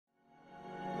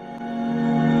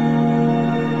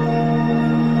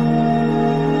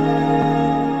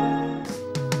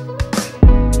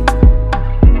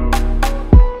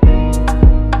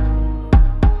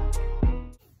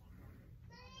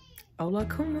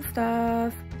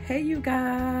stars. Hey you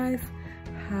guys,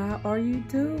 how are you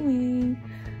doing?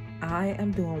 I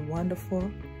am doing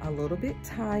wonderful, a little bit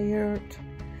tired,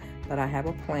 but I have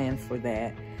a plan for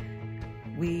that.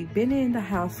 We've been in the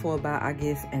house for about, I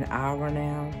guess, an hour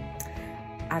now.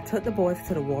 I took the boys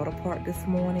to the water park this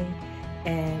morning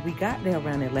and we got there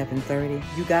around 11:30.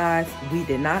 You guys, we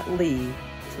did not leave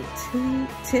till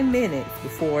 10 minutes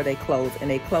before they closed, and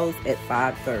they closed at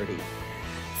 5:30.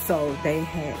 So they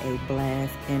had a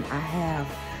blast, and I have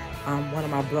one of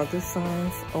my brother's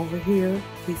sons over here.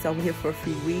 He's over here for a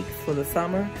few weeks for the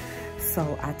summer.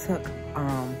 So I took,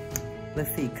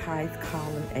 let's see, Kai's,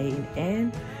 Colin,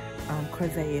 Aiden, and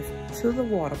Corzeus to the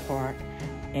water park,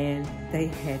 and they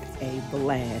had a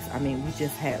blast. I mean, we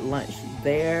just had lunch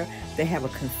there. They have a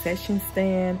concession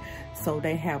stand, so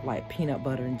they have like peanut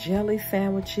butter and jelly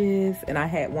sandwiches, and I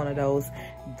had one of those.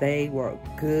 They were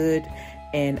good.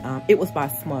 And it was by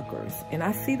Smuckers, and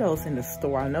I see those in the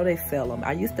store. I know they sell them.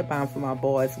 I used to buy them for my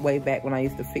boys way back when I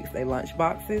used to fix their lunch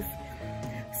boxes.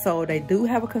 So they do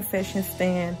have a concession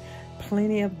stand,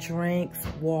 plenty of drinks,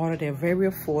 water. They're very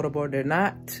affordable. They're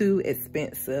not too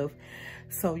expensive.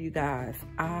 So you guys,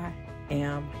 I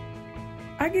am,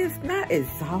 I guess, not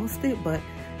exhausted, but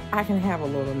I can have a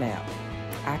little nap.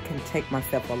 I can take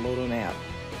myself a little nap.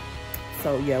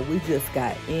 So yeah, we just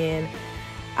got in.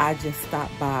 I just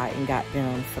stopped by and got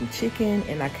them some chicken,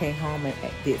 and I came home and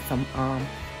did some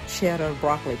cheddar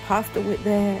broccoli pasta with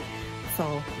that.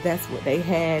 So that's what they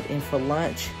had. And for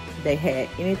lunch, they had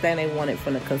anything they wanted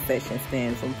from the concession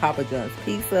stand, from Papa John's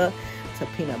pizza to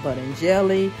peanut butter and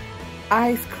jelly,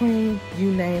 ice cream, you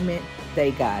name it,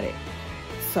 they got it.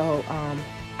 So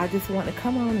I just want to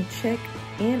come on and check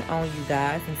in on you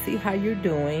guys and see how you're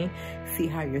doing, see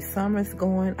how your summer's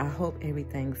going. I hope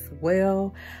everything's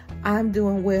well. I'm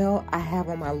doing well. I have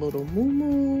on my little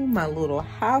muumuu, my little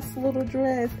house little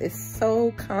dress. It's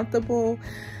so comfortable,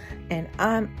 and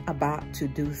I'm about to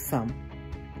do some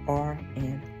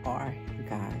R&R, you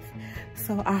guys.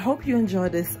 So I hope you enjoy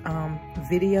this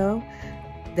video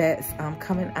that's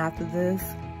coming after this.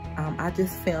 I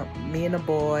just filmed me and the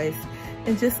boys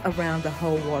and just around the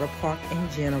whole water park in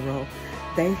general.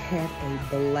 They had a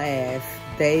blast.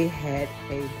 They had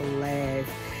a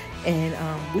blast. And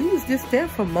we was just there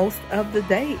for most of the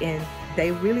day, and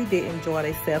they really did enjoy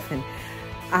themselves. And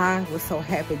I was so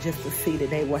happy just to see that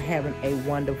they were having a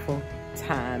wonderful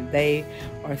time. They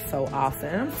are so awesome.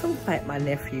 And I'm so glad my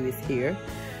nephew is here.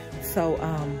 So,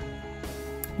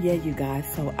 yeah, you guys.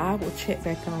 So I will check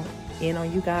back in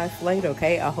on you guys later,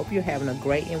 okay? I hope you're having a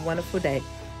great and wonderful day.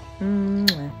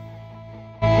 Mwah.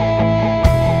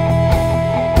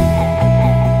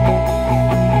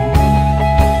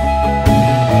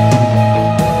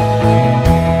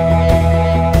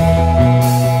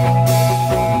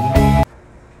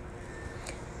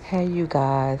 Hey you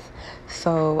guys,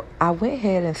 so I went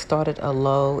ahead and started a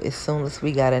load as soon as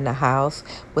we got in the house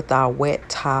with our wet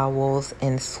towels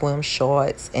and swim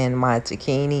shorts and my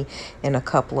zucchini and a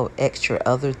couple of extra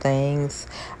other things.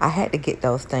 I had to get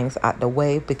those things out the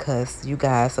way because you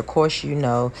guys, of course, you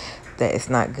know that it's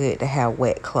not good to have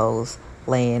wet clothes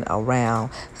laying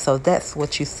around. So that's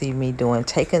what you see me doing,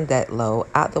 taking that load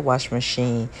out the washing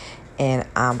machine, and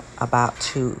I'm about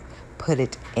to put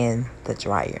it in the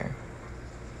dryer.